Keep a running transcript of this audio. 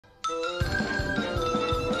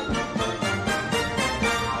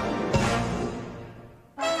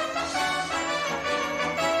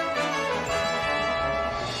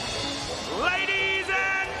Ladies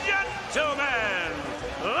and gentlemen,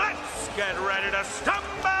 let's get ready to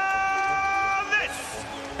stumble! This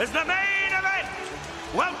is the main event!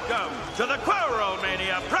 Welcome to the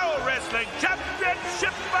Quirrellmania Pro Wrestling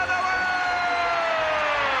Championship of the World!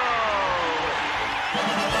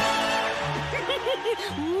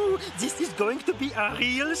 Ooh, this is going to be a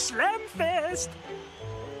real slam fest.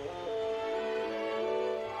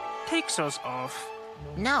 Take those off.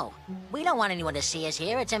 No, we don't want anyone to see us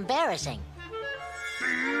here. It's embarrassing.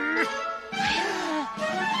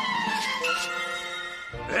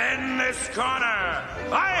 In this corner,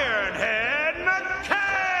 Ironhead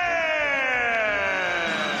McCann!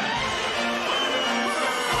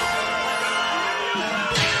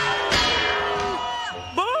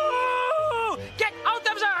 Boo! Get out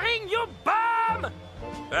of the ring, you bum!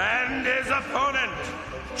 And his opponent,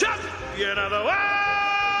 champion of the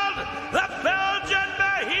world, the Belgian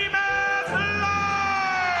behemoth, Lionel!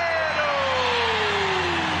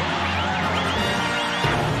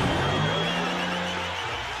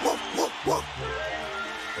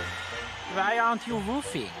 Why aren't you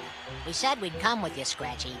woofing? We said we'd come with you,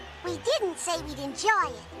 Scratchy. We didn't say we'd enjoy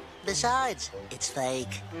it. Besides, it's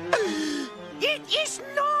fake. It is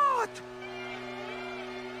not!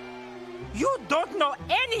 You don't know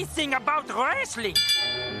anything about wrestling.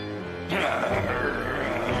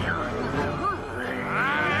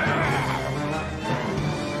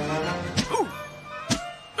 Ooh!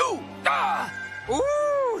 Ooh! Ah!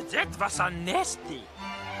 Ooh, that was a nasty.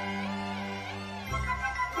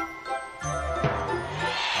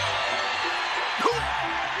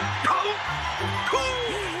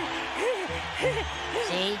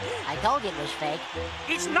 See? I told you it was fake.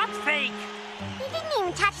 It's not fake. He didn't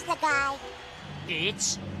even touch the guy.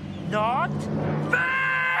 It's not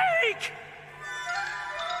fake!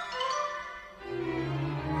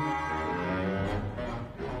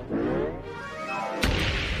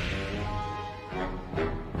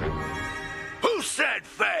 Who said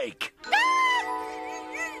fake?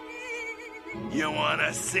 You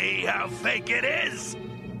wanna see how fake it is?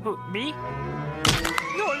 Who, me?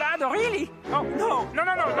 No, Lado, really? Oh, no,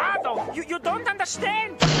 Lado, you don't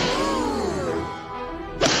understand.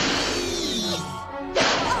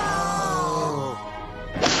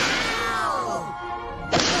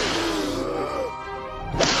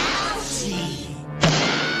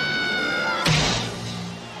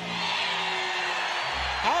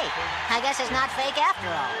 Hey, I guess it's not fake after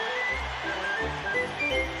all.